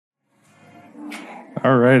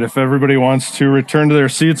All right, if everybody wants to return to their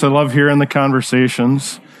seats, I love hearing the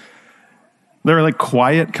conversations. They're like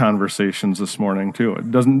quiet conversations this morning, too. It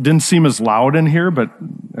didn't seem as loud in here, but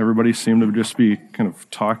everybody seemed to just be kind of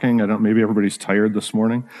talking. Maybe everybody's tired this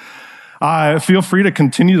morning. Feel free to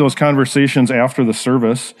continue those conversations after the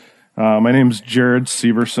service. My name is Jared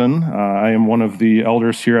Severson. I am one of the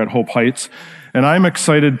elders here at Hope Heights, and I'm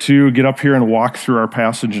excited to get up here and walk through our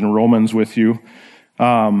passage in Romans with you.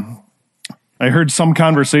 I heard some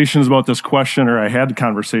conversations about this question, or I had a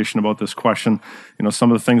conversation about this question. You know,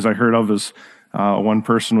 some of the things I heard of is one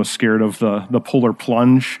person was scared of the polar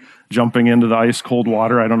plunge, jumping into the ice cold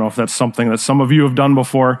water. I don't know if that's something that some of you have done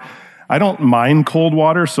before. I don't mind cold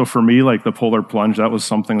water, so for me, like the polar plunge, that was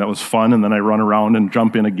something that was fun, and then I run around and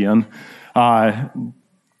jump in again. I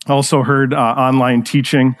also heard online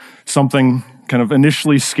teaching, something kind of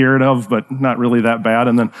initially scared of, but not really that bad.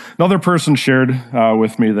 And then another person shared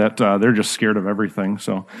with me that they're just scared of everything.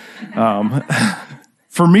 So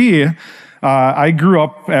for me, I grew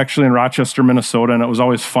up actually in Rochester, Minnesota, and it was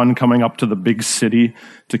always fun coming up to the big city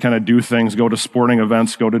to kind of do things, go to sporting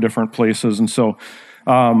events, go to different places. And so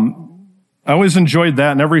I always enjoyed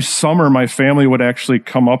that. And every summer, my family would actually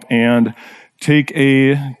come up and take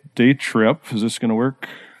a day trip. Is this going to work?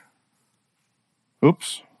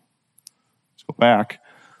 Oops. Back.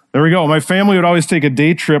 There we go. My family would always take a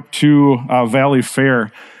day trip to Valley Fair.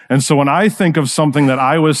 And so when I think of something that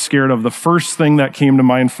I was scared of, the first thing that came to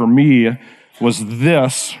mind for me was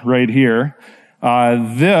this right here.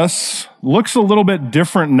 This looks a little bit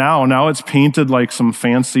different now. Now it's painted like some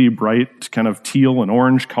fancy, bright kind of teal and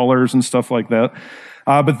orange colors and stuff like that.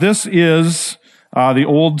 But this is the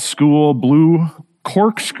old school blue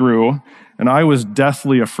corkscrew, and I was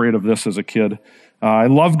deathly afraid of this as a kid. I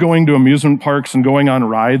love going to amusement parks and going on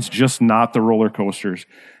rides, just not the roller coasters.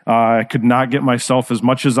 I could not get myself, as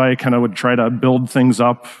much as I kind of would try to build things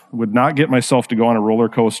up, would not get myself to go on a roller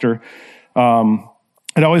coaster.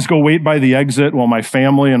 I'd always go wait by the exit while my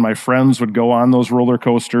family and my friends would go on those roller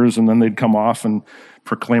coasters, and then they'd come off and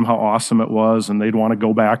proclaim how awesome it was, and they'd want to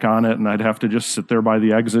go back on it, and I'd have to just sit there by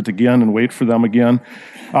the exit again and wait for them again.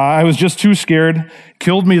 I was just too scared.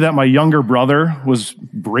 Killed me that my younger brother was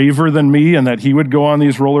braver than me and that he would go on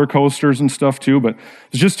these roller coasters and stuff too, but I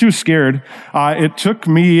was just too scared. It took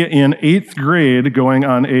me in 8th grade going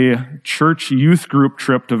on a church youth group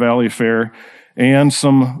trip to Valley Fair and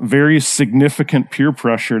some very significant peer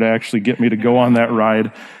pressure to actually get me to go on that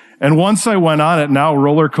ride. And once I went on it, now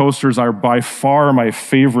roller coasters are by far my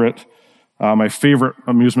favorite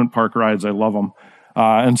amusement park rides. I love them.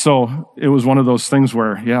 And so it was one of those things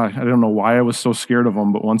where, I don't know why I was so scared of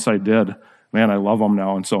them, but once I did, man, I love them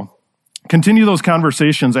now. And so continue those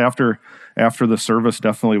conversations after the service,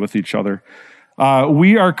 definitely with each other.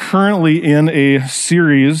 We are currently in a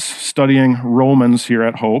series studying Romans here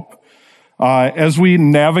at Hope. As we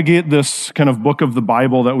navigate this kind of book of the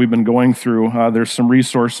Bible that we've been going through, there's some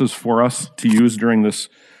resources for us to use during this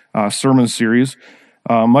sermon series.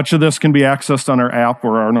 Much of this can be accessed on our app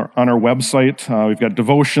or on our website. We've got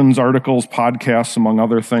devotions, articles, podcasts, among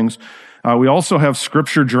other things. We also have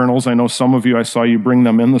scripture journals. I know some of you, I saw you bring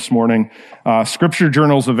them in this morning. Scripture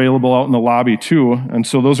journals available out in the lobby too. And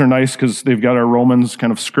so those are nice because they've got our Romans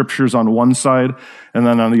kind of scriptures on one side, and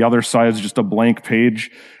then on the other side is just a blank page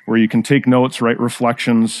where you can take notes, write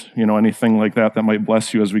reflections, anything like that might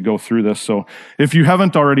bless you as we go through this. So if you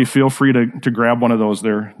haven't already, feel free to grab one of those.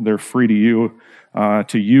 They're free to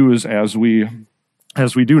use as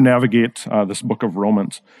we do navigate this book of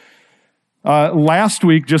Romans. Last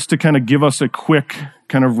week, just to kind of give us a quick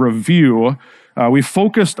kind of review, we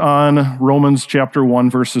focused on Romans chapter 1,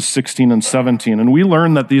 verses 16 and 17, and we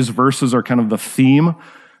learned that these verses are kind of the theme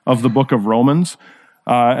of the book of Romans.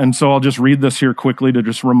 And so I'll just read this here quickly to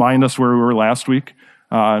just remind us where we were last week.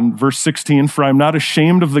 In verse 16, "For I am not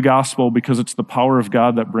ashamed of the gospel, because it's the power of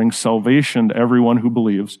God that brings salvation to everyone who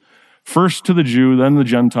believes, first to the Jew, then the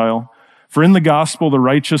Gentile. For in the gospel, the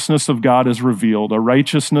righteousness of God is revealed, a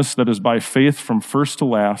righteousness that is by faith from first to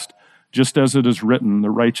last, just as it is written, the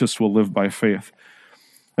righteous will live by faith."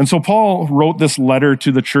 And so Paul wrote this letter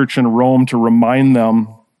to the church in Rome to remind them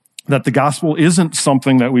that the gospel isn't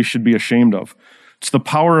something that we should be ashamed of. It's the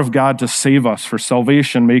power of God to save us for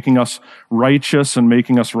salvation, making us righteous and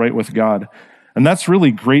making us right with God. And that's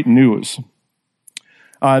really great news.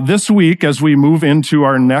 This week, as we move into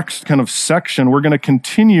our next kind of section, we're going to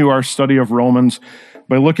continue our study of Romans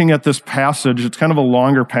by looking at this passage. It's kind of a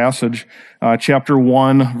longer passage, chapter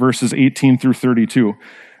 1, verses 18 through 32.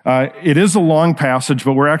 It is a long passage,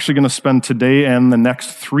 but we're actually going to spend today and the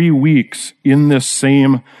next 3 weeks in this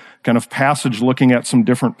same kind of passage looking at some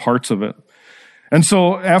different parts of it. And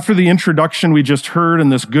so after the introduction we just heard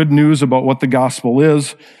and this good news about what the gospel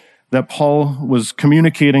is, that Paul was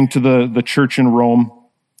communicating to the church in Rome,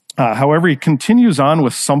 however, he continues on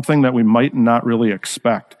with something that we might not really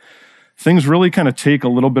expect. Things really kind of take a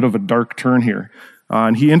little bit of a dark turn here.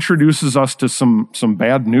 And he introduces us to some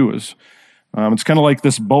bad news. It's kind of like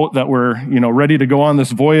this boat that we're, ready to go on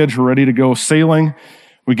this voyage. We're ready to go sailing.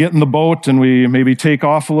 We get in the boat and we maybe take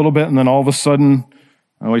off a little bit, and then all of a sudden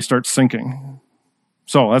we start sinking.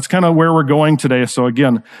 So that's kind of where we're going today. So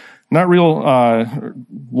again, not real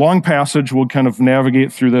long passage. We'll kind of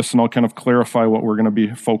navigate through this, and I'll kind of clarify what we're going to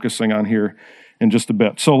be focusing on here in just a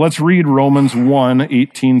bit. So let's read Romans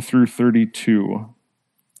 1:18 through 32.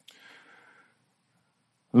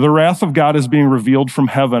 The wrath of God is being revealed from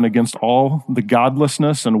heaven against all the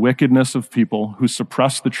godlessness and wickedness of people who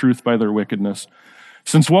suppress the truth by their wickedness,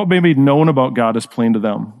 since what may be known about God is plain to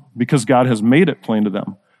them, because God has made it plain to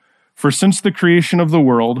them. For since the creation of the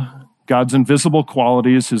world, God's invisible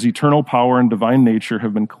qualities, his eternal power and divine nature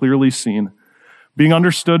have been clearly seen, being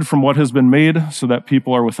understood from what has been made, so that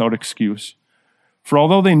people are without excuse. For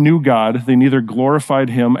although they knew God, they neither glorified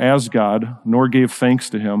him as God, nor gave thanks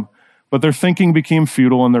to him, but their thinking became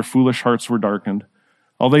futile and their foolish hearts were darkened.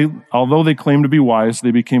 Although they claimed to be wise,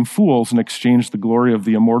 they became fools and exchanged the glory of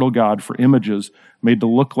the immortal God for images made to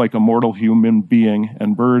look like a mortal human being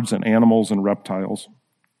and birds and animals and reptiles.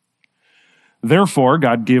 Therefore,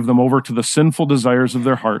 God gave them over to the sinful desires of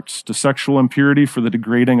their hearts, to sexual impurity for the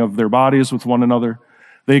degrading of their bodies with one another.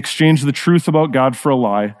 They exchanged the truth about God for a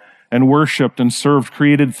lie and worshiped and served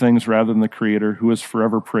created things rather than the Creator, who is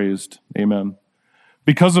forever praised. Amen.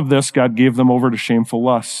 Because of this, God gave them over to shameful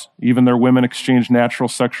lusts. Even their women exchanged natural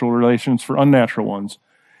sexual relations for unnatural ones.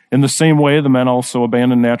 In the same way, the men also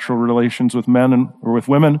abandoned natural relations with men or with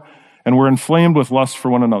women and were inflamed with lust for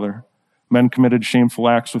one another. Men committed shameful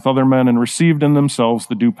acts with other men and received in themselves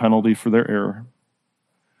the due penalty for their error.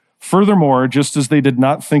 Furthermore, just as they did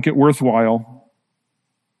not think it worthwhile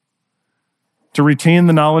to retain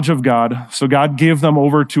the knowledge of God, so God gave them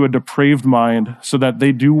over to a depraved mind, so that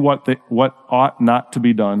they do what ought not to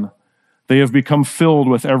be done. They have become filled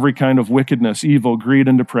with every kind of wickedness, evil, greed,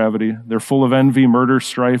 and depravity. They're full of envy, murder,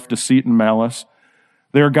 strife, deceit, and malice.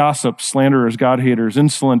 They are gossips, slanderers, God-haters,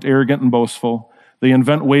 insolent, arrogant, and boastful. They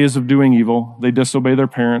invent ways of doing evil. They disobey their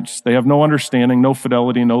parents. They have no understanding, no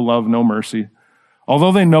fidelity, no love, no mercy.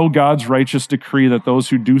 Although they know God's righteous decree that those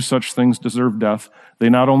who do such things deserve death, they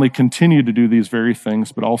not only continue to do these very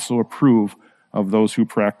things, but also approve of those who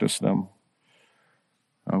practice them.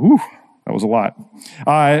 That was a lot.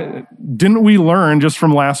 Didn't we learn, just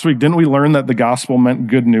from last week, that the gospel meant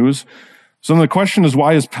good news? So then the question is,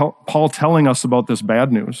 why is Paul telling us about this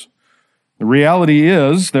bad news? The reality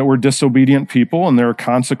is that we're disobedient people, and there are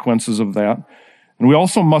consequences of that. And we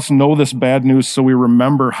also must know this bad news so we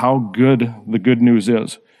remember how good the good news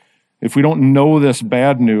is. If we don't know this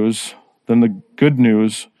bad news, then the good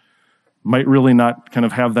news might really not kind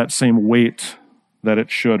of have that same weight that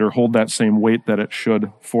it should, or hold that same weight that it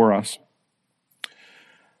should for us.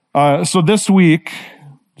 So this week,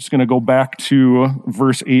 I'm just going to go back to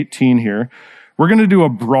verse 18 here. We're going to do a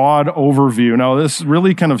broad overview. Now, this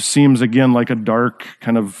really kind of seems, again, like a dark,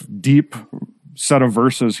 kind of deep set of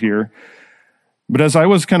verses here. But as I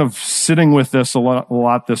was kind of sitting with this a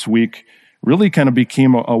lot this week, really kind of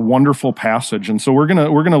became a wonderful passage. And so we're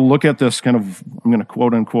gonna look at this kind of, I'm gonna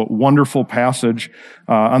quote unquote, wonderful passage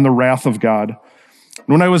on the wrath of God.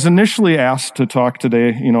 When I was initially asked to talk today,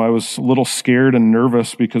 I was a little scared and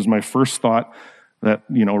nervous because my first thought that,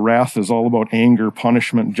 wrath is all about anger,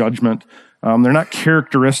 punishment, judgment. They're not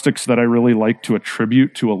characteristics that I really like to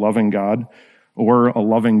attribute to a loving God or a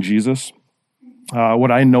loving Jesus.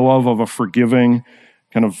 What I know of a forgiving,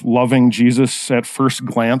 kind of loving Jesus at first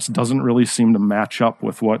glance doesn't really seem to match up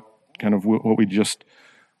with what we just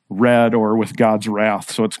read, or with God's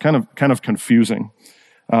wrath. So it's kind of confusing.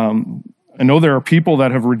 I know there are people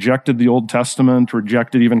that have rejected the Old Testament,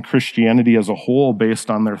 rejected even Christianity as a whole based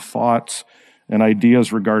on their thoughts and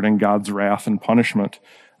ideas regarding God's wrath and punishment.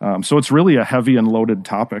 So it's really a heavy and loaded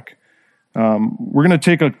topic. We're going to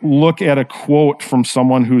take a look at a quote from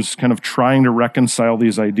someone who's kind of trying to reconcile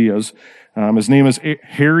these ideas. His name is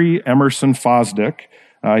Harry Emerson Fosdick.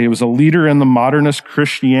 He was a leader in the modernist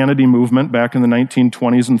Christianity movement back in the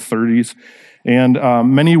 1920s and 30s. And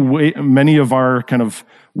many of our kind of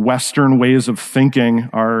Western ways of thinking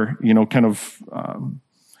are,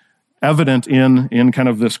 evident in kind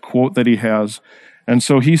of this quote that he has. And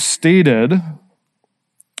so he stated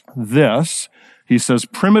this. He says,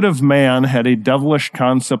 primitive man had a devilish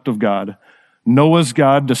concept of God. Noah's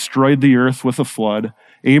God destroyed the earth with a flood.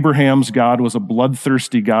 Abraham's God was a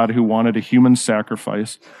bloodthirsty God who wanted a human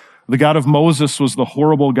sacrifice. The God of Moses was the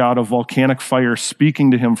horrible God of volcanic fire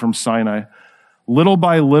speaking to him from Sinai. Little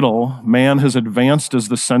by little, man has advanced as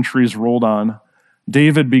the centuries rolled on.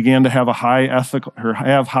 David began to have high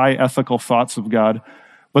ethical thoughts of God,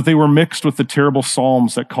 but they were mixed with the terrible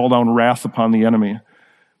psalms that call down wrath upon the enemy.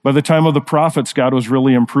 By the time of the prophets, God was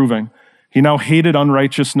really improving. He now hated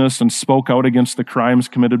unrighteousness and spoke out against the crimes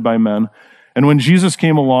committed by men. And when Jesus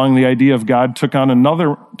came along, the idea of God took on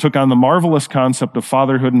the marvelous concept of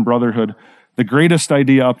fatherhood and brotherhood, the greatest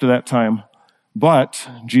idea up to that time. But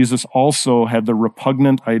Jesus also had the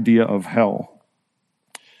repugnant idea of hell.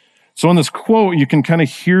 So in this quote, you can kind of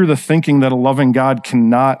hear the thinking that a loving God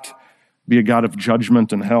cannot be a God of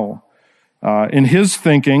judgment and hell. In his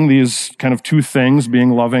thinking, these kind of two things,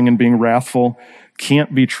 being loving and being wrathful,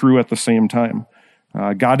 can't be true at the same time.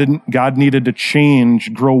 God needed to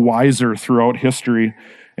change, grow wiser throughout history.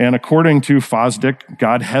 And according to Fosdick,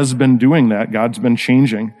 God has been doing that. God's been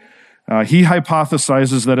changing. He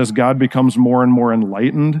hypothesizes that as God becomes more and more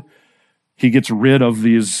enlightened, he gets rid of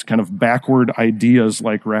these kind of backward ideas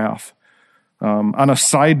like wrath. On a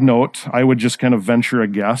side note, I would just kind of venture a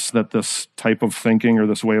guess that this type of thinking or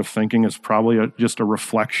this way of thinking is probably just a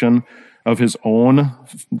reflection of his own,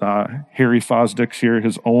 Harry Fosdick's here,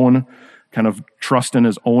 his own kind of trust in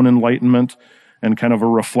his own enlightenment and kind of a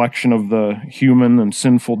reflection of the human and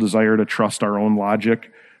sinful desire to trust our own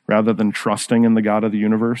logic rather than trusting in the God of the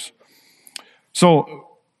universe. So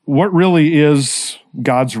what really is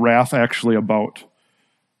God's wrath actually about?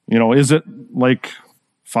 Is it like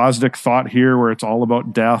Fosdick thought here where it's all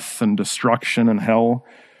about death and destruction and hell?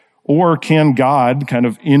 Or can God kind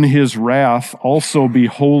of in his wrath also be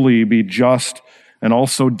holy, be just, and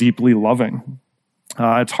also deeply loving?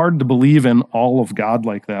 It's hard to believe in all of God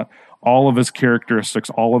like that, all of his characteristics,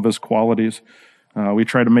 all of his qualities. We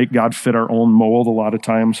try to make God fit our own mold a lot of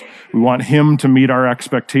times. We want him to meet our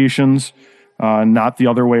expectations, not the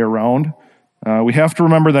other way around. We have to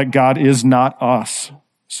remember that God is not us.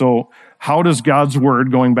 So how does God's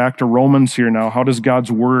word, going back to Romans here now, how does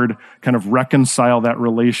God's word kind of reconcile that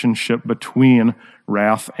relationship between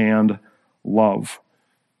wrath and love?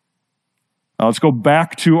 Let's go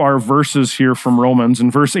back to our verses here from Romans.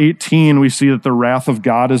 In verse 18, we see that the wrath of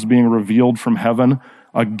God is being revealed from heaven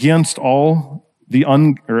against all the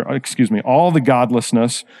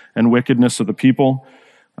godlessness and wickedness of the people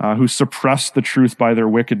who suppress the truth by their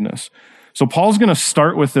wickedness. So Paul's going to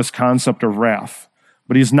start with this concept of wrath,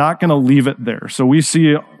 but he's not going to leave it there. So we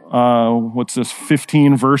see,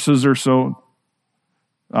 15 verses or so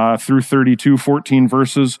through 32, 14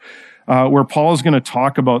 verses, where Paul is going to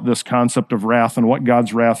talk about this concept of wrath and what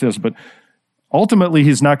God's wrath is, but ultimately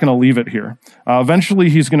he's not going to leave it here. Eventually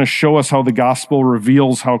he's going to show us how the gospel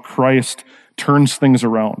reveals how Christ turns things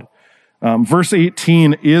around. Verse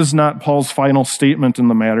 18 is not Paul's final statement in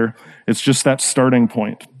the matter. It's just that starting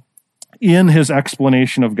point in his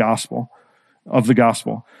explanation of the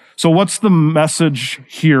gospel. So what's the message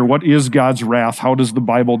here? What is God's wrath? How does the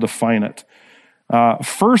Bible define it?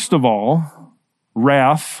 First of all,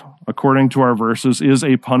 wrath, according to our verses, is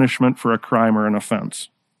a punishment for a crime or an offense.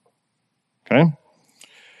 Okay?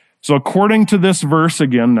 So according to this verse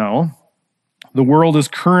again now, the world is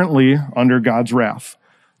currently under God's wrath.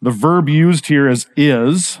 The verb used here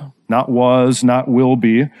is, not was, not will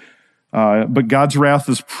be, but God's wrath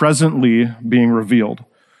is presently being revealed.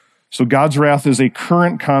 So God's wrath is a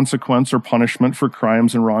current consequence or punishment for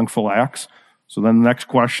crimes and wrongful acts. So then the next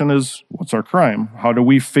question is, what's our crime? How do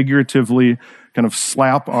we figuratively kind of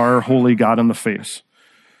slap our holy God in the face?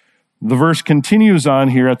 The verse continues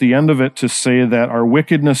on here at the end of it to say that our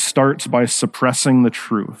wickedness starts by suppressing the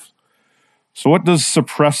truth. So what does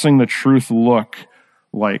suppressing the truth look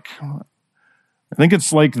like? I think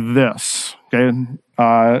it's like this, okay?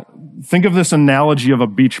 Think of this analogy of a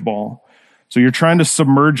beach ball. So you're trying to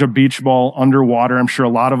submerge a beach ball underwater. I'm sure a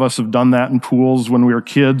lot of us have done that in pools when we were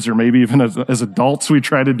kids, or maybe even as adults, we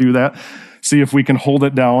try to do that, see if we can hold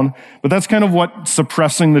it down. But that's kind of what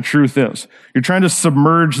suppressing the truth is. You're trying to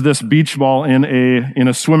submerge this beach ball in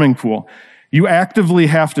a swimming pool. You actively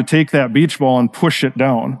have to take that beach ball and push it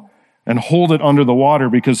down and hold it under the water,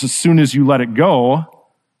 because as soon as you let it go,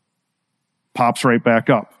 pops right back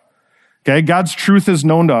up. Okay, God's truth is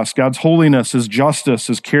known to us. God's holiness, his justice,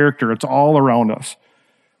 his character, it's all around us.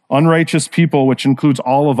 Unrighteous people, which includes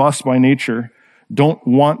all of us by nature, don't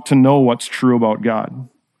want to know what's true about God.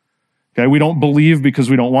 Okay, we don't believe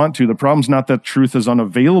because we don't want to. The problem's not that truth is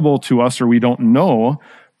unavailable to us or we don't know.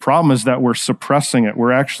 Problem is that we're suppressing it.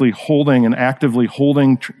 We're actually holding and actively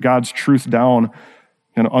holding God's truth down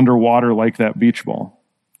and underwater like that beach ball.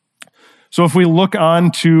 So if we look on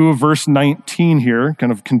to verse 19 here,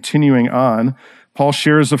 kind of continuing on, Paul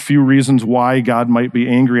shares a few reasons why God might be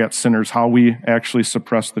angry at sinners, how we actually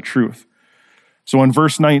suppress the truth. So in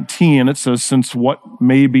verse 19, it says, since what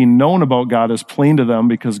may be known about God is plain to them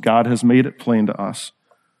because God has made it plain to us.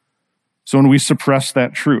 So when we suppress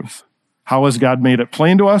that truth, how has God made it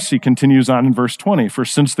plain to us? He continues on in verse 20, for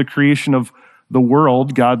since the creation of the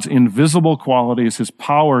world, God's invisible qualities, his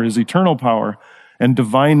power, his eternal power, and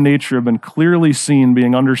divine nature have been clearly seen,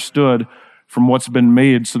 being understood from what's been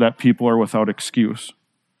made so that people are without excuse.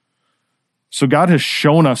 So God has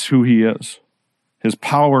shown us who he is, his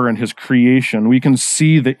power and his creation. We can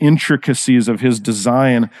see the intricacies of his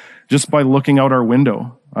design just by looking out our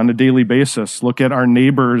window on a daily basis. Look at our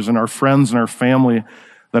neighbors and our friends and our family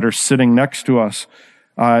that are sitting next to us.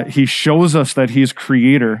 He shows us that he's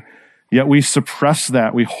creator, yet we suppress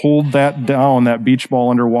that. We hold that down, that beach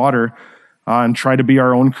ball underwater, and try to be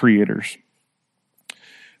our own creators.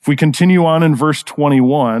 If we continue on in verse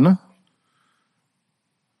 21,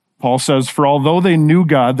 Paul says, for although they knew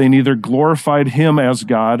God, they neither glorified him as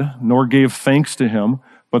God nor gave thanks to him,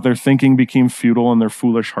 but their thinking became futile and their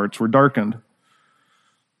foolish hearts were darkened.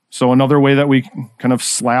 So another way that we kind of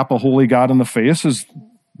slap a holy God in the face is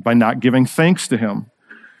by not giving thanks to him.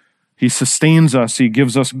 He sustains us, he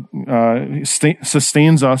gives us,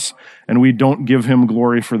 sustains us, and we don't give him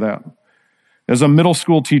glory for that. As a middle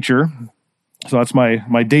school teacher, so that's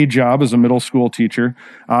my day job as a middle school teacher,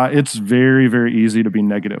 it's very, very easy to be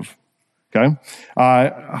negative, okay?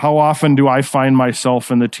 How often do I find myself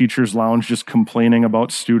in the teacher's lounge just complaining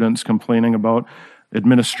about students, complaining about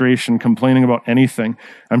administration, complaining about anything?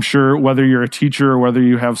 I'm sure whether you're a teacher or whether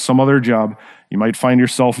you have some other job, you might find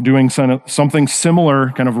yourself doing something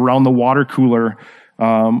similar kind of around the water cooler,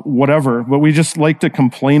 whatever. But we just like to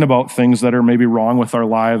complain about things that are maybe wrong with our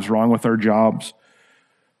lives, wrong with our jobs.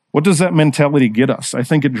 What does that mentality get us? I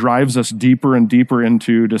think it drives us deeper and deeper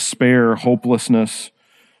into despair, hopelessness,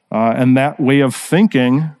 and that way of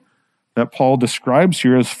thinking that Paul describes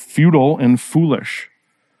here as futile and foolish.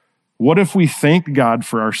 What if we thank God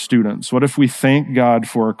for our students? What if we thank God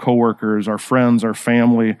for our coworkers, our friends, our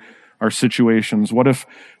family, our situations? What if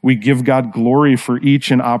we give God glory for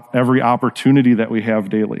each and every opportunity that we have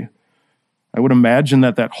daily? I would imagine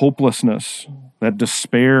that hopelessness, that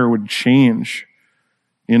despair would change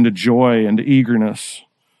into joy and eagerness.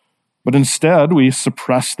 But instead, we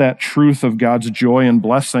suppress that truth of God's joy and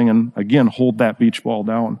blessing and, again, hold that beach ball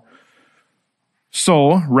down.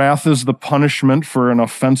 So, wrath is the punishment for an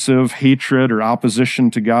offensive hatred or opposition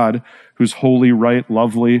to God, who's holy, right,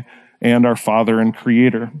 lovely, and our Father and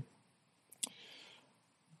Creator.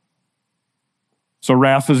 So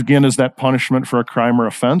wrath is that punishment for a crime or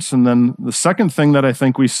offense. And then the second thing that I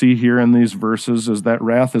think we see here in these verses is that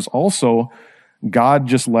wrath is also God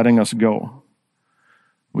just letting us go.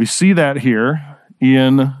 We see that here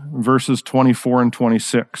in verses 24 and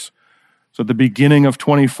 26. So at the beginning of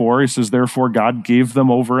 24, he says, therefore God gave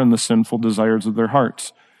them over in the sinful desires of their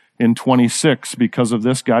hearts. In 26, because of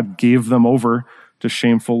this, God gave them over to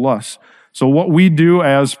shameful lusts. So what we do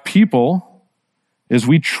as people is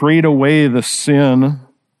we trade away the sin,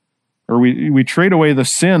 or we trade away the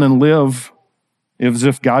sin and live as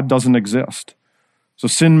if God doesn't exist. So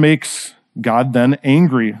sin makes God then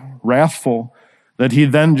angry, wrathful, that he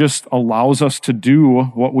then just allows us to do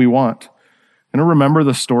what we want. And remember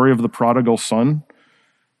the story of the prodigal son?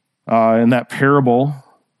 In that parable,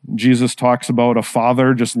 Jesus talks about a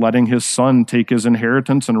father just letting his son take his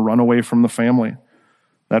inheritance and run away from the family.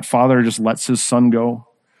 That father just lets his son go.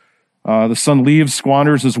 The son leaves,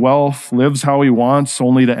 squanders his wealth, lives how he wants,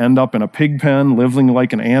 only to end up in a pig pen, living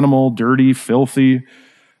like an animal, dirty, filthy,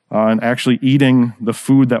 and actually eating the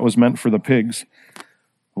food that was meant for the pigs.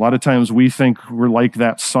 A lot of times we think we're like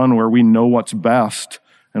that son where we know what's best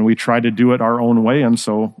and we try to do it our own way. And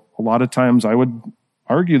so a lot of times I would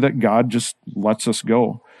argue that God just lets us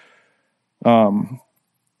go. A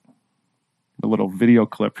little video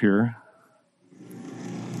clip here.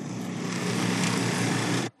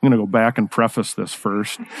 I'm going to go back and preface this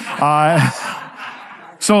first.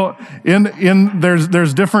 So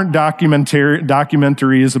there's different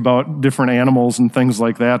documentaries about different animals and things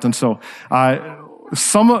like that. And so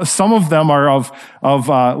some of them are of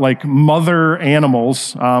like mother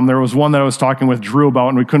animals. There was one that I was talking with Drew about,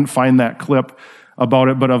 and we couldn't find that clip about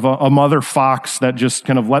it, but of a mother fox that just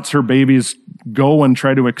kind of lets her babies go and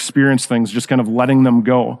try to experience things, just kind of letting them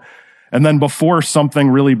go. And then before something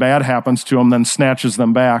really bad happens to them, then snatches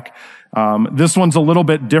them back. This one's a little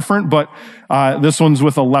bit different, but this one's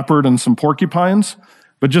with a leopard and some porcupines.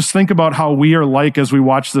 But just think about how we are like as we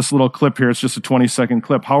watch this little clip here. It's just a 20-second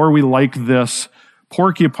clip. How are we like this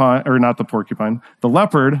porcupine, or not the porcupine, the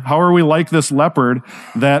leopard, how are we like this leopard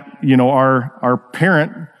that, our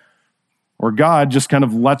parent or God just kind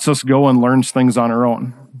of lets us go and learns things on our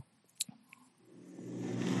own?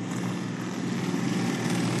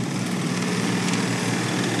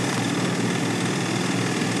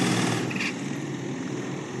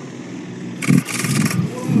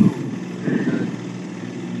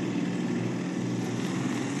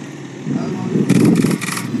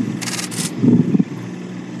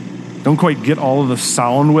 Don't quite get all of the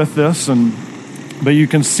sound with this, but you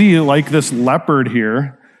can see like this leopard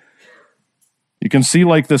here.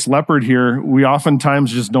 We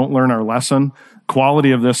oftentimes just don't learn our lesson.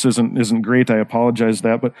 Quality of this isn't great. I apologize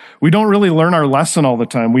that, but we don't really learn our lesson all the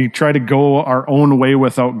time. We try to go our own way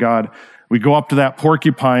without God. We go up to that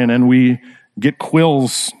porcupine and we get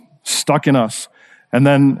quills stuck in us. And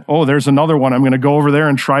then, there's another one. I'm going to go over there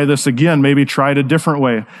and try this again, maybe try it a different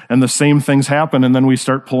way. And the same things happen. And then we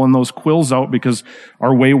start pulling those quills out because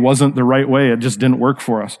our way wasn't the right way. It just didn't work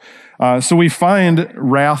for us. So we find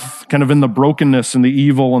wrath kind of in the brokenness and the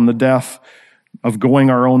evil and the death of going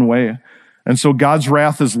our own way. And so God's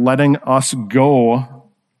wrath is letting us go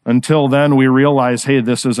until then we realize, hey,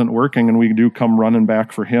 this isn't working. And we do come running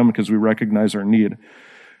back for him because we recognize our need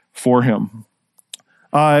for him.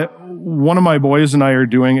 One of my boys and I are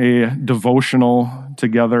doing a devotional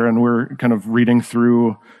together, and we're kind of reading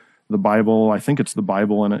through the Bible. I think it's the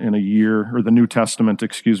Bible in a year, or the New Testament,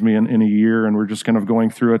 in a year, and we're just kind of going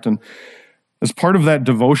through it. And as part of that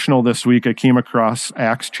devotional this week, I came across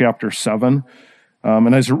Acts chapter 7.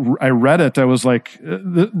 And as I read it, I was like,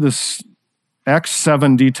 this Acts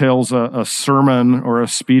 7 details a sermon or a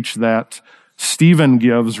speech that Stephen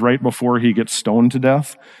gives right before he gets stoned to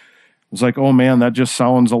death. It's like, oh man, that just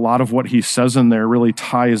sounds, a lot of what he says in there really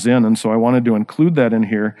ties in. And so I wanted to include that in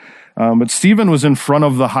here. But Stephen was in front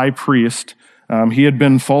of the high priest. He had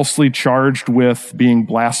been falsely charged with being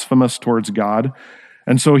blasphemous towards God.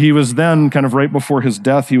 And so he was then, kind of right before his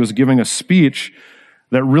death, he was giving a speech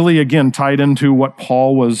that really, again, tied into what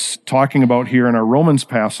Paul was talking about here in our Romans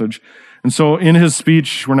passage. And so in his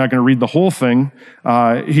speech, we're not going to read the whole thing.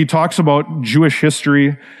 He talks about Jewish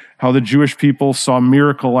history, how the Jewish people saw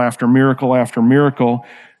miracle after miracle after miracle,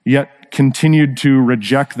 yet continued to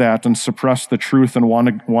reject that and suppress the truth and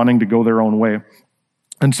wanting to go their own way.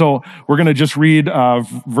 And so we're going to just read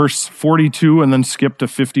verse 42 and then skip to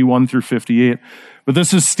 51 through 58. But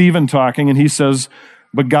this is Stephen talking, and he says,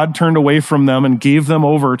 "But God turned away from them and gave them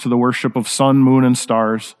over to the worship of sun, moon, and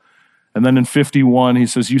stars." And then in 51, he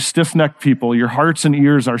says, "You stiff-necked people, your hearts and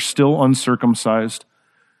ears are still uncircumcised.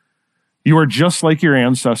 You are just like your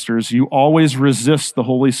ancestors. You always resist the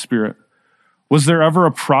Holy Spirit. Was there ever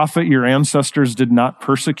a prophet your ancestors did not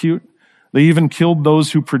persecute? They even killed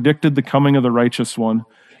those who predicted the coming of the righteous one.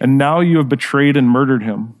 And now you have betrayed and murdered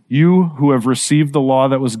him. You who have received the law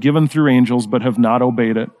that was given through angels but have not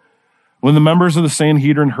obeyed it." When the members of the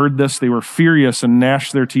Sanhedrin heard this, they were furious and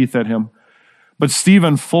gnashed their teeth at him. But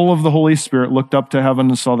Stephen, full of the Holy Spirit, looked up to heaven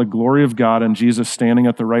and saw the glory of God and Jesus standing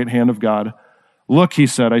at the right hand of God. "Look," he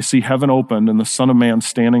said, "I see heaven opened and the Son of Man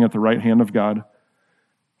standing at the right hand of God."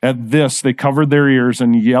 At this, they covered their ears,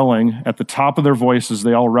 and yelling at the top of their voices,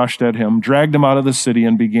 they all rushed at him, dragged him out of the city,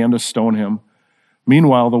 and began to stone him.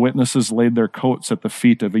 Meanwhile, the witnesses laid their coats at the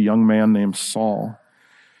feet of a young man named Saul.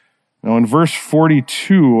 Now in verse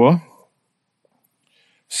 42,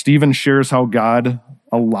 Stephen shares how God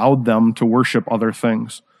allowed them to worship other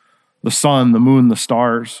things. The sun, the moon, the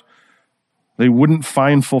stars. They wouldn't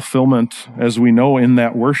find fulfillment, as we know, in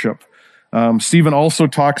that worship. Stephen also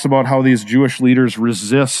talks about how these Jewish leaders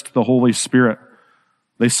resist the Holy Spirit.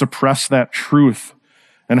 They suppress that truth,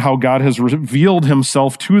 and how God has revealed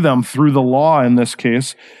himself to them through the law in this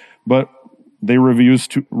case, but they refuse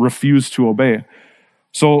to obey.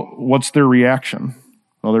 So what's their reaction?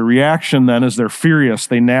 Well, their reaction then is they're furious.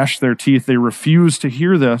 They gnash their teeth. They refuse to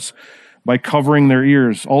hear this by covering their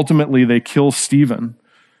ears. Ultimately, they kill Stephen.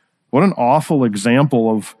 What an awful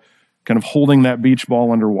example of kind of holding that beach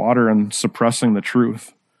ball underwater and suppressing the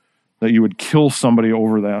truth, that you would kill somebody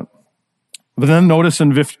over that. But then notice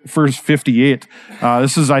in verse 58,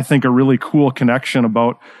 this is, I think, a really cool connection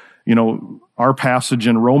about, our passage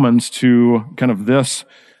in Romans to kind of this,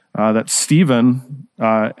 that Stephen,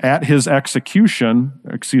 at his execution,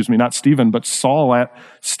 not Stephen, but Saul at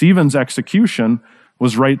Stephen's execution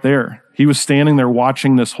was right there. He was standing there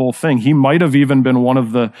watching this whole thing. He might have even been one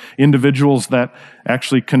of the individuals that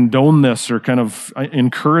actually condoned this or kind of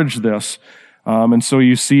encouraged this. And so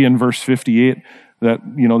you see in verse 58 that,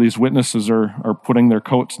 these witnesses are putting their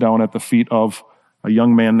coats down at the feet of a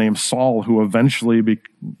young man named Saul, who eventually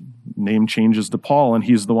name changes to Paul, and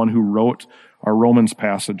he's the one who wrote Romans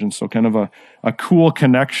passage. And so kind of a cool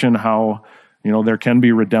connection how, there can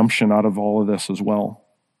be redemption out of all of this as well.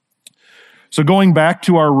 So going back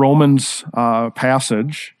to our Romans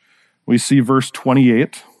passage, we see verse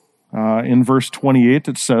 28. In verse 28,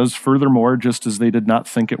 it says, "Furthermore, just as they did not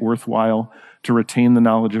think it worthwhile to retain the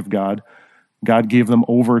knowledge of God, God gave them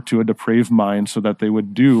over to a depraved mind so that they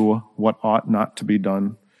would do what ought not to be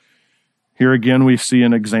done." Here again, we see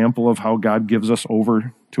an example of how God gives us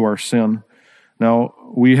over to our sin. Now,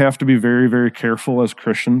 we have to be very, very careful as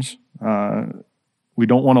Christians. We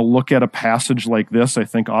don't want to look at a passage like this. I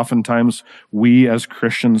think oftentimes we as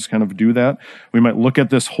Christians kind of do that. We might look at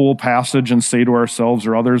this whole passage and say to ourselves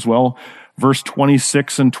or others, well, verse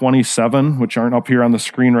 26 and 27, which aren't up here on the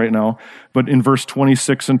screen right now, but in verse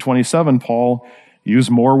 26 and 27, Paul used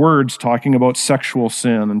more words talking about sexual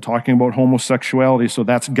sin and talking about homosexuality, so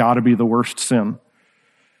that's got to be the worst sin.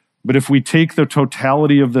 But if we take the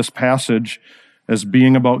totality of this passage as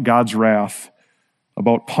being about God's wrath,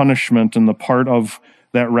 about punishment and the part of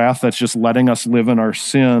that wrath that's just letting us live in our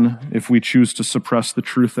sin if we choose to suppress the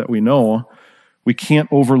truth that we know, we can't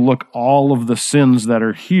overlook all of the sins that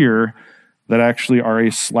are here that actually are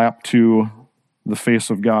a slap to the face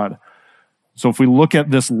of God. So if we look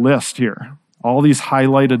at this list here, all these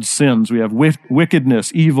highlighted sins, we have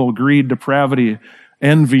wickedness, evil, greed, depravity,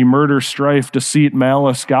 envy, murder, strife, deceit,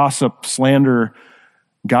 malice, gossip, slander,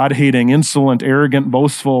 God-hating, insolent, arrogant,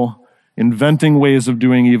 boastful, inventing ways of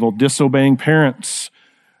doing evil, disobeying parents,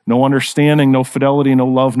 no understanding, no fidelity, no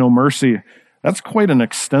love, no mercy. That's quite an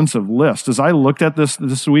extensive list. As I looked at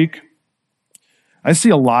this week, I see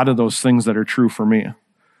a lot of those things that are true for me.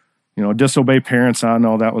 Disobey parents. Oh,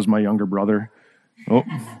 no, that was my younger brother. Oh,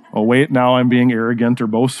 wait, now I'm being arrogant or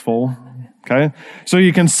boastful. Okay? So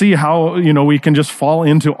you can see how, we can just fall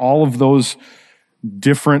into all of those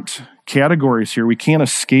different categories here. We can't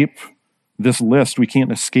escape this list. We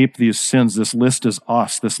can't escape these sins. This list is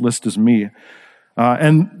us. This list is me.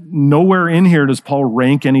 And nowhere in here does Paul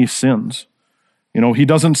rank any sins. He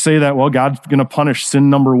doesn't say that, well, God's going to punish sin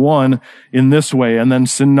number 1 in this way, and then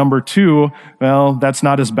sin number 2, well, that's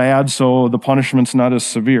not as bad, so the punishment's not as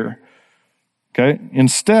severe. Okay?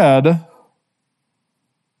 Instead,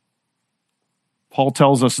 Paul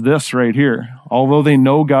tells us this right here. Although they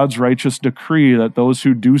know God's righteous decree that those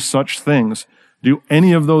who do such things, do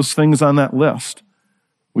any of those things on that list,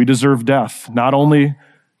 we deserve death. Not only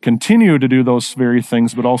continue to do those very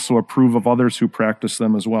things, but also approve of others who practice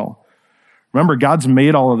them as well. Remember, God's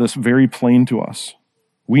made all of this very plain to us.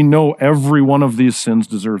 We know every one of these sins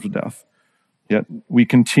deserves death. Yet we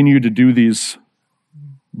continue to do these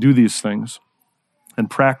things and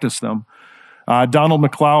practice them. Donald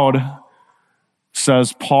McLeod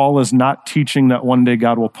says Paul is not teaching that one day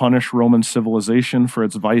God will punish Roman civilization for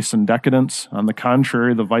its vice and decadence. On the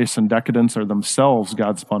contrary, the vice and decadence are themselves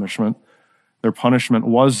God's punishment. Their punishment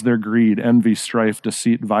was their greed, envy, strife,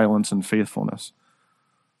 deceit, violence, and faithfulness.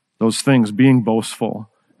 Those things, being boastful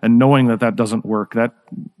and knowing that doesn't work,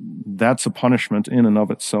 that's a punishment in and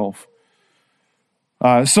of itself.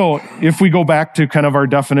 So if we go back to kind of our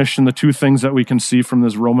definition, the two things that we can see from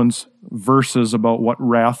this Romans verses about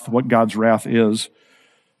what God's wrath is,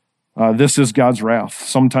 this is God's wrath.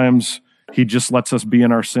 Sometimes he just lets us be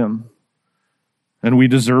in our sin, and we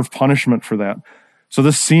deserve punishment for that. So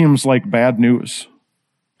this seems like bad news,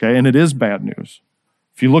 okay? And it is bad news.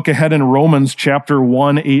 If you look ahead in Romans chapter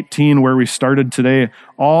 1:18, where we started today,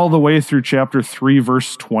 all the way through chapter 3,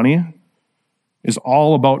 verse 20, is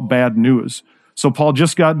all about bad news. So Paul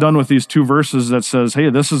just got done with these 2 verses that says, hey,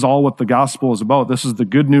 this is all what the gospel is about. This is the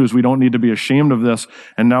good news. We don't need to be ashamed of this.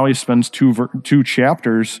 And now he spends two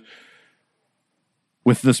chapters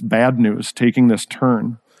with this bad news, taking this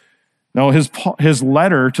turn. Now, his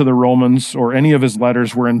letter to the Romans, or any of his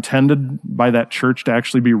letters, were intended by that church to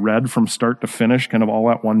actually be read from start to finish, kind of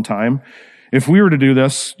all at one time. If we were to do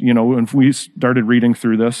this, if we started reading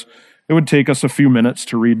through this, it would take us a few minutes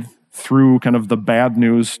to read through kind of the bad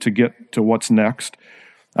news to get to what's next.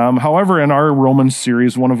 However, in our Romans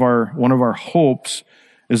series, one of our hopes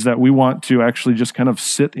is that we want to actually just kind of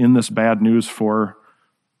sit in this bad news for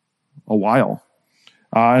a while.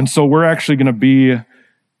 And so we're actually going to be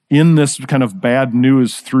in this kind of bad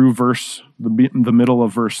news through the middle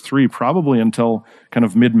of verse 3, probably until kind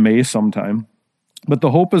of mid-May sometime. But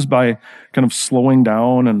the hope is by kind of slowing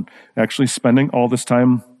down and actually spending all this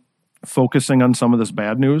time focusing on some of this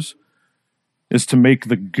bad news is to make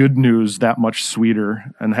the good news that much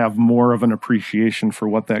sweeter and have more of an appreciation for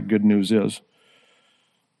what that good news is.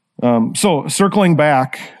 So circling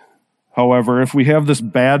back, however, if we have this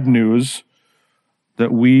bad news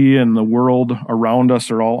that we and the world around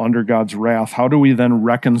us are all under God's wrath, how do we then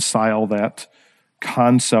reconcile that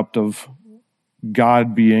concept of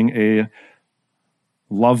God being a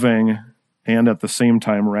loving and at the same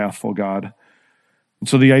time wrathful God? And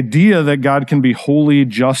so the idea that God can be holy,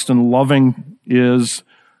 just, and loving is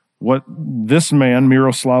what this man,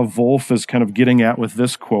 Miroslav Volf, is kind of getting at with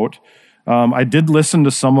this quote. I did listen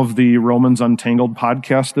to some of the Romans Untangled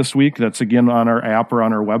podcast this week. That's again on our app or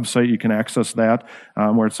on our website. You can access that,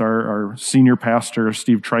 where it's our senior pastor,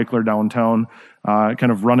 Steve Treichler, downtown,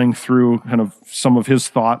 kind of running through kind of some of his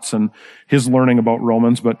thoughts and his learning about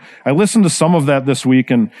Romans. But I listened to some of that this week,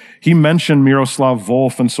 and he mentioned Miroslav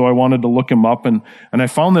Volf, and so I wanted to look him up, and I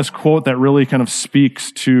found this quote that really kind of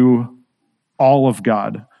speaks to all of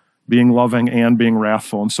God, being loving and being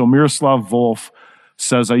wrathful. And so Miroslav Volf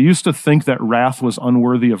says, "I used to think that wrath was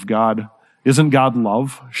unworthy of God. Isn't God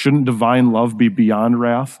love? Shouldn't divine love be beyond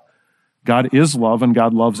wrath? God is love, and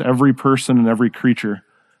God loves every person and every creature.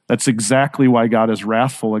 That's exactly why God is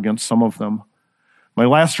wrathful against some of them. My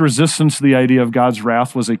last resistance to the idea of God's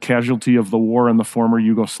wrath was a casualty of the war in the former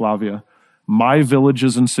Yugoslavia. My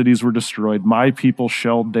villages and cities were destroyed, my people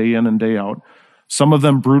shelled day in and day out, some of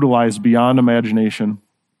them brutalized beyond imagination,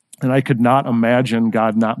 and I could not imagine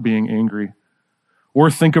God not being angry. Or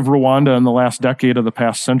think of Rwanda in the last decade of the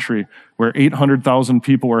past century, where 800,000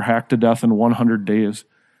 people were hacked to death in 100 days.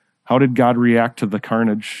 How did God react to the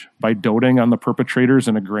carnage? By doting on the perpetrators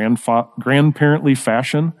in a grandparently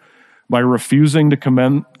fashion? By refusing to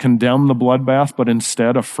condemn the bloodbath, but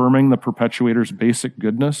instead affirming the perpetuators' basic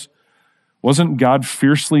goodness? Wasn't God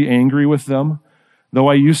fiercely angry with them? Though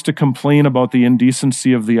I used to complain about the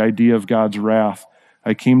indecency of the idea of God's wrath,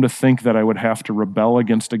 I came to think that I would have to rebel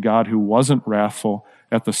against a God who wasn't wrathful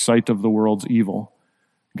at the sight of the world's evil.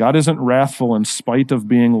 God isn't wrathful in spite of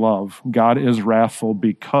being love. God is wrathful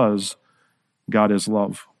because God is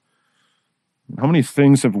love." How many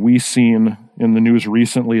things have we seen in the news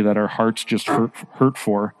recently that our hearts just hurt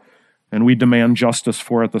for, and we demand justice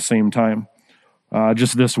for at the same time?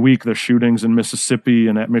 Just this week, the shootings in Mississippi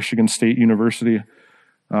and at Michigan State University.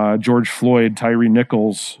 George Floyd, Tyree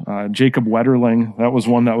Nichols, Jacob Wetterling. That was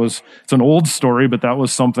one it's an old story, but that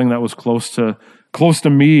was something that was close to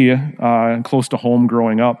me and close to home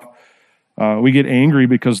growing up. We get angry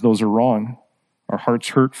because those are wrong. Our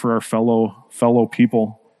hearts hurt for our fellow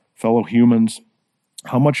people, fellow humans.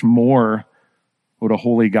 How much more would a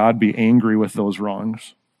holy God be angry with those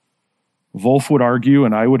wrongs? Volf would argue,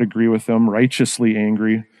 and I would agree with him, righteously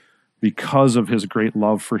angry because of his great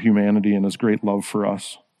love for humanity and his great love for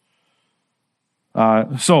us.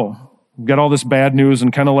 So, we've got all this bad news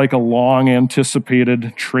and kind of like a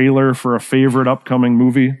long-anticipated trailer for a favorite upcoming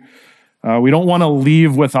movie. We don't want to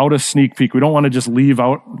leave without a sneak peek. We don't want to just leave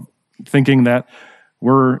out thinking that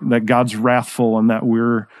that God's wrathful and that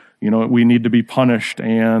we need to be punished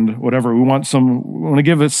and whatever. We want to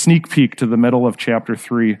give a sneak peek to the middle of chapter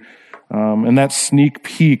 3. And that sneak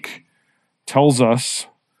peek tells us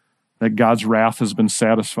that God's wrath has been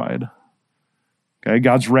satisfied. Okay,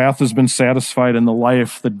 God's wrath has been satisfied in the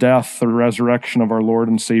life, the death, the resurrection of our Lord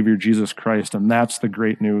and Savior Jesus Christ, and that's the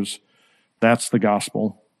great news. That's the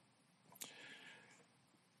gospel.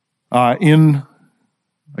 Again,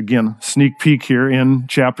 sneak peek here in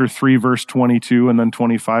chapter 3, verse 22, and then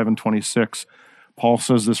 25 and 26, Paul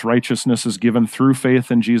says this righteousness is given through faith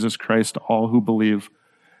in Jesus Christ to all who believe.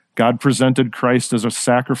 God presented Christ as a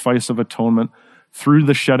sacrifice of atonement through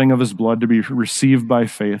the shedding of his blood to be received by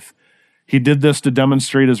faith. He did this to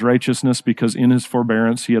demonstrate his righteousness because in his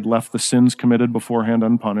forbearance he had left the sins committed beforehand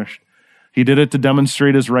unpunished. He did it to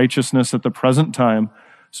demonstrate his righteousness at the present time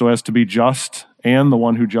so as to be just and the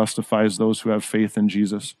one who justifies those who have faith in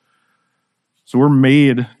Jesus. So we're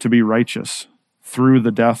made to be righteous through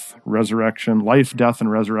the life, death,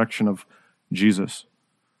 and resurrection of Jesus.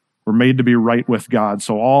 We're made to be right with God.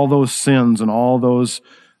 So all those sins and all those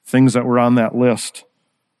things that were on that list,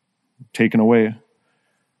 taken away.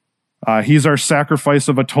 He's our sacrifice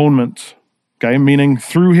of atonement, okay? Meaning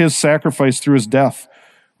through his sacrifice, through his death,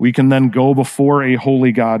 we can then go before a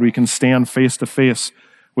holy God. We can stand face to face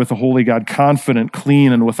with a holy God, confident,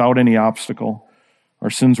 clean, and without any obstacle. Our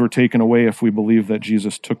sins were taken away if we believe that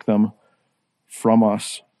Jesus took them from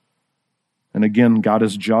us. And again, God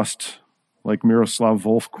is just, like Miroslav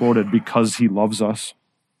Volf quoted, because he loves us.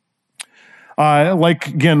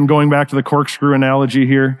 Again, going back to the corkscrew analogy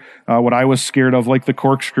here, what I was scared of, like the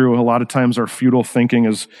corkscrew, a lot of times our futile thinking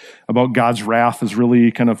is about God's wrath is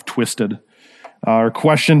really kind of twisted. Our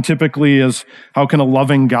question typically is, how can a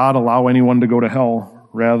loving God allow anyone to go to hell?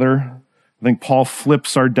 Rather, I think Paul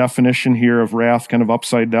flips our definition here of wrath kind of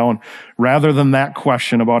upside down. Rather than that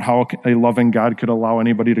question about how a loving God could allow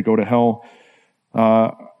anybody to go to hell,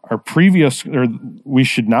 we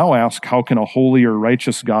should now ask, how can a holy or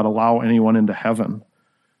righteous God allow anyone into heaven,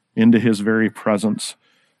 into his very presence?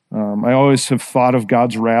 I always have thought of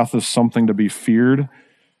God's wrath as something to be feared.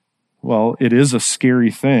 Well, it is a scary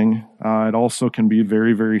thing. It also can be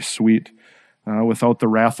very, very sweet. Without the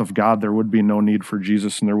wrath of God, there would be no need for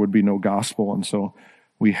Jesus and there would be no gospel. And so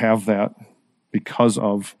we have that because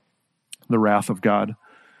of the wrath of God.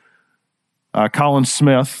 Colin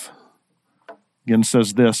Smith, again,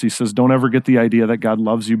 says this. He says, don't ever get the idea that God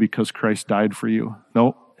loves you because Christ died for you.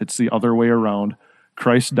 No, it's the other way around.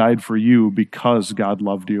 Christ died for you because God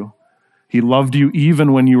loved you. He loved you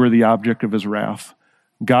even when you were the object of his wrath.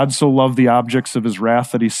 God so loved the objects of his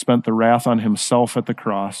wrath that he spent the wrath on himself at the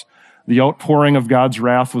cross. The outpouring of God's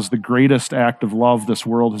wrath was the greatest act of love this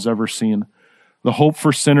world has ever seen. The hope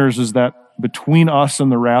for sinners is that between us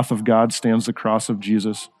and the wrath of God stands the cross of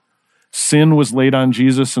Jesus. Sin was laid on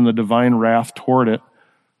Jesus, and the divine wrath toward it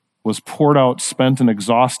was poured out, spent, and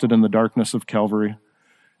exhausted in the darkness of Calvary.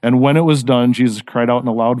 And when it was done, Jesus cried out in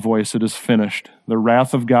a loud voice, "It is finished." The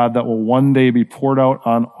wrath of God that will one day be poured out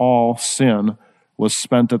on all sin was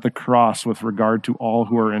spent at the cross with regard to all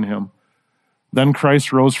who are in him. Then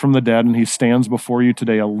Christ rose from the dead, and he stands before you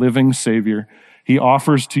today, a living Savior. He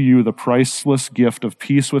offers to you the priceless gift of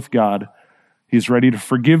peace with God. He's ready to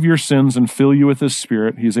forgive your sins and fill you with his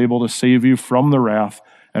Spirit. He's able to save you from the wrath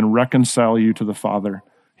and reconcile you to the Father.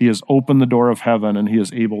 He has opened the door of heaven, and he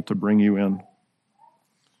is able to bring you in.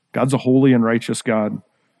 God's a holy and righteous God.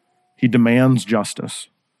 He demands justice,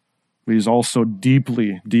 but he's also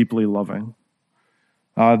deeply, deeply loving.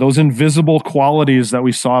 Those invisible qualities that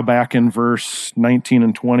we saw back in verse 19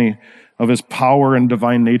 and 20 of his power and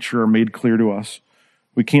divine nature are made clear to us.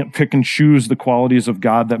 We can't pick and choose the qualities of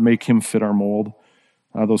God that make him fit our mold.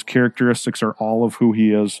 Those characteristics are all of who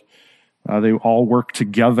he is. They all work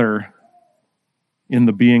together in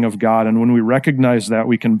the being of God. And when we recognize that,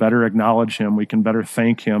 we can better acknowledge him, we can better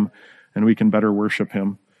thank him, and we can better worship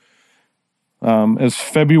him. As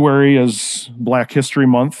February is Black History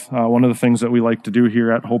Month, one of the things that we like to do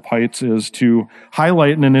here at Hope Heights is to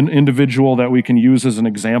highlight an individual that we can use as an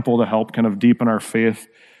example to help kind of deepen our faith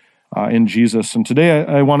in Jesus. And today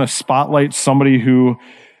I want to spotlight somebody who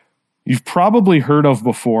you've probably heard of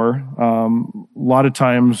before. A lot of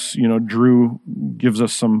times, Drew gives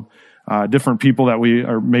us some different people that we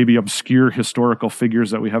are maybe obscure historical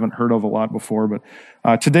figures that we haven't heard of a lot before.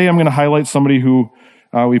 But today I'm going to highlight somebody who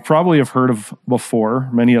we probably have heard of before,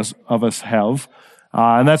 many of us have,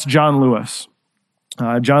 and that's John Lewis.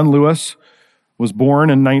 John Lewis was born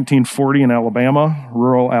in 1940 in Alabama,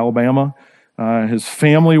 rural Alabama. His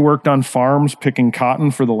family worked on farms picking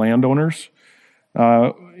cotton for the landowners.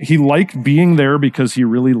 He liked being there because he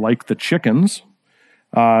really liked the chickens.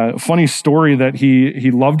 Funny story that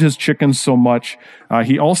he loved his chickens so much.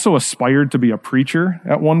 He also aspired to be a preacher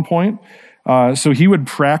at one point. So he would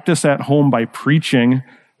practice at home by preaching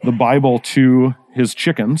the Bible to his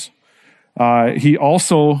chickens. He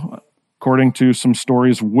also, according to some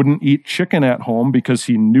stories, wouldn't eat chicken at home because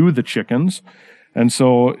he knew the chickens. And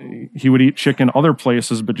so he would eat chicken other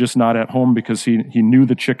places, but just not at home because he knew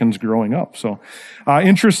the chickens growing up. So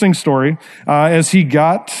interesting story. As he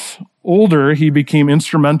got older, he became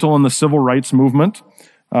instrumental in the civil rights movement.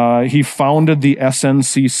 He founded the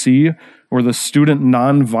SNCC, or the Student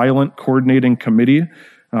Nonviolent Coordinating Committee.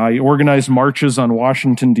 He organized marches on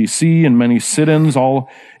Washington, D.C., and many sit-ins, all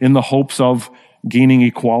in the hopes of gaining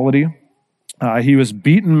equality. He was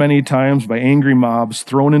beaten many times by angry mobs,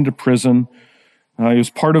 thrown into prison. He was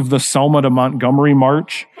part of the Selma to Montgomery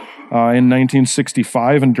March in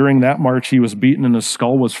 1965, and during that march, he was beaten and his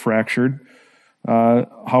skull was fractured.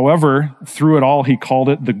 However, through it all, he called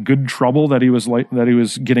it the good trouble that he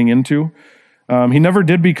was getting into. He never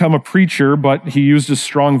did become a preacher, but he used his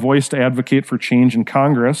strong voice to advocate for change in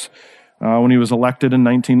Congress when he was elected in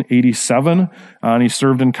 1987, and he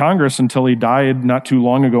served in Congress until he died not too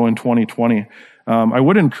long ago in 2020. I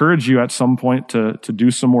would encourage you at some point to do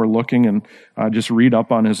some more looking and just read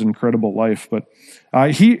up on his incredible life. But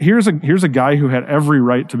here's a guy who had every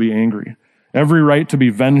right to be angry, every right to be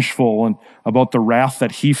vengeful and about the wrath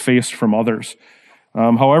that he faced from others.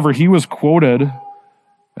 However, he was quoted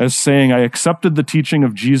as saying, "I accepted the teaching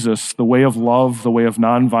of Jesus, the way of love, the way of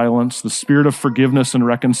nonviolence, the spirit of forgiveness and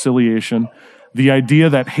reconciliation, the idea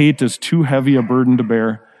that hate is too heavy a burden to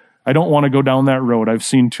bear. I don't want to go down that road. I've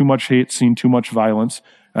seen too much hate, seen too much violence,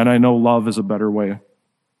 and I know love is a better way." I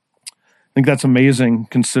think that's amazing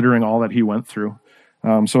considering all that he went through.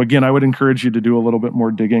 So again, I would encourage you to do a little bit more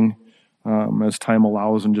digging as time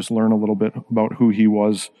allows and just learn a little bit about who he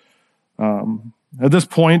was. At this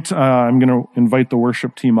point, I'm going to invite the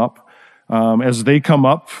worship team up. As they come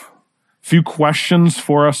up, a few questions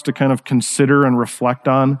for us to kind of consider and reflect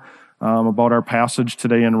on about our passage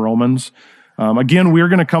today in Romans. Again, we're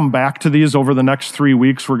going to come back to these over the next 3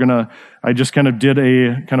 weeks. I just kind of did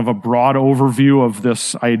a kind of a broad overview of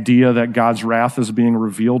this idea that God's wrath is being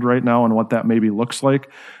revealed right now and what that maybe looks like.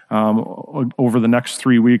 Over the next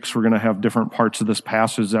 3 weeks, we're going to have different parts of this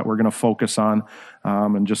passage that we're going to focus on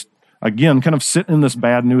and just, again, kind of sit in this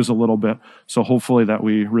bad news a little bit. So hopefully that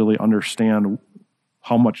we really understand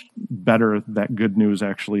how much better that good news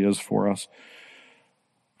actually is for us.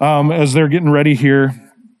 As they're getting ready here,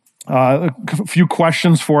 a few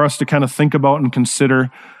questions for us to kind of think about and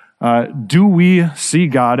consider. Do we see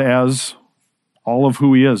God as all of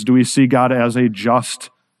who he is? Do we see God as a just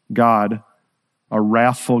God, a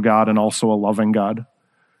wrathful God, and also a loving God?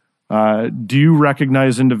 Do you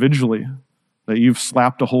recognize individually that you've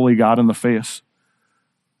slapped a holy God in the face?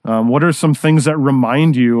 What are some things that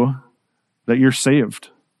remind you that you're saved?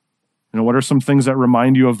 What are some things that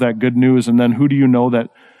remind you of that good news? And then who do you know that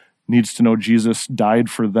needs to know Jesus died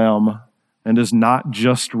for them and is not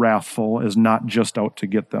just wrathful, is not just out to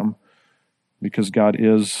get them? Because God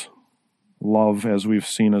is love, as we've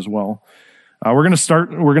seen as well. We're going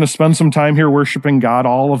to spend some time here worshiping God,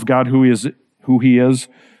 all of God, who he is,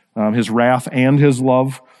 his wrath and his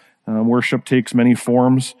love. Worship takes many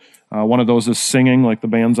forms. One of those is singing, like the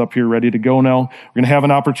band's up here ready to go now. We're going to have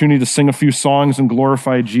an opportunity to sing a few songs and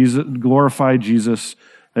glorify Jesus,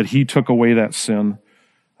 that he took away that sin,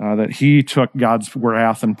 that he took God's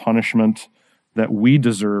wrath and punishment that we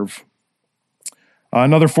deserve.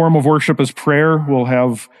 Another form of worship is prayer. We'll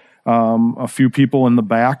have a few people in the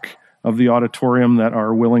back of the auditorium that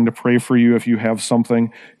are willing to pray for you if you have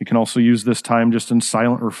something. You can also use this time just in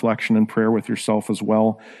silent reflection and prayer with yourself as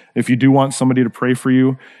well. If you do want somebody to pray for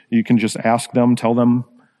you, you can just ask them, tell them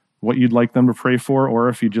what you'd like them to pray for, or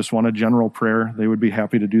if you just want a general prayer, they would be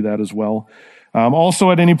happy to do that as well. Also,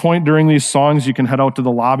 at any point during these songs, you can head out to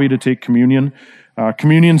the lobby to take communion.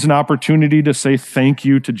 Communion's an opportunity to say thank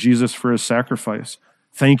you to Jesus for his sacrifice.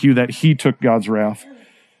 Thank you that he took God's wrath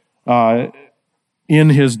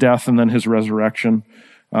in his death and then his resurrection.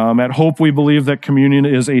 At Hope, we believe that communion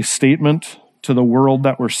is a statement to the world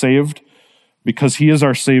that we're saved because he is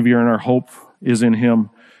our Savior and our hope is in him.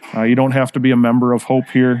 You don't have to be a member of Hope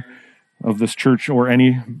here, of this church, or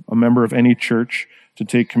a member of any church to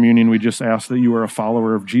take communion. We just ask that you are a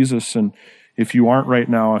follower of Jesus. And if you aren't right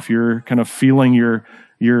now, if you're kind of feeling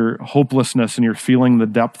your hopelessness and you're feeling the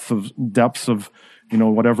depths of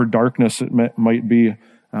whatever darkness it might be,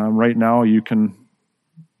 right now you can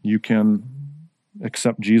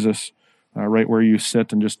accept Jesus right where you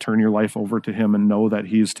sit and just turn your life over to him and know that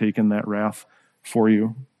he's taken that wrath for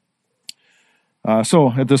you.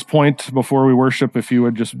 So at this point, before we worship, if you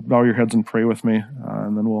would just bow your heads and pray with me,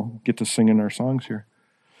 and then we'll get to singing our songs here.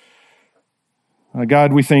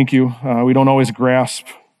 God, we thank you. We don't always grasp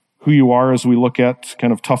who you are as we look at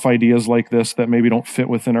kind of tough ideas like this that maybe don't fit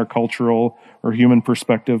within our cultural or human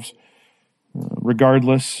perspectives.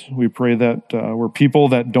 Regardless, we pray that we're people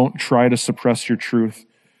that don't try to suppress your truth.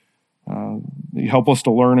 You help us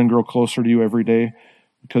to learn and grow closer to you every day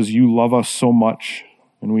because you love us so much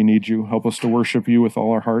and we need you. Help us to worship you with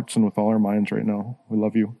all our hearts and with all our minds right now. We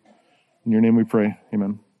love you. In your name we pray.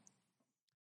 Amen.